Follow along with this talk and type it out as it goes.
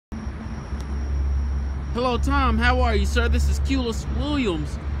Hello, Tom. How are you, sir? This is Culus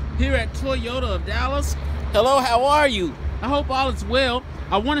Williams here at Toyota of Dallas. Hello, how are you? I hope all is well.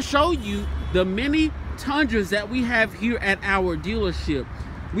 I want to show you the many Tundras that we have here at our dealership.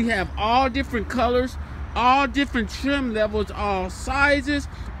 We have all different colors, all different trim levels, all sizes,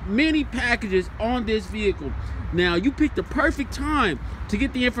 many packages on this vehicle. Now, you picked the perfect time to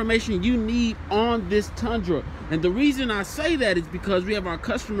get the information you need on this Tundra. And the reason I say that is because we have our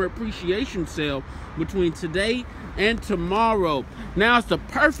customer appreciation sale between today and tomorrow. Now is the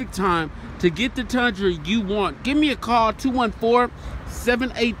perfect time to get the Tundra you want. Give me a call,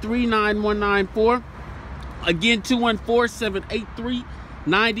 214-783-9194. Again,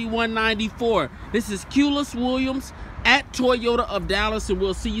 214-783-9194. This is Culus Williams at Toyota of Dallas, and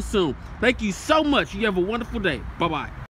we'll see you soon. Thank you so much. You have a wonderful day. Bye-bye.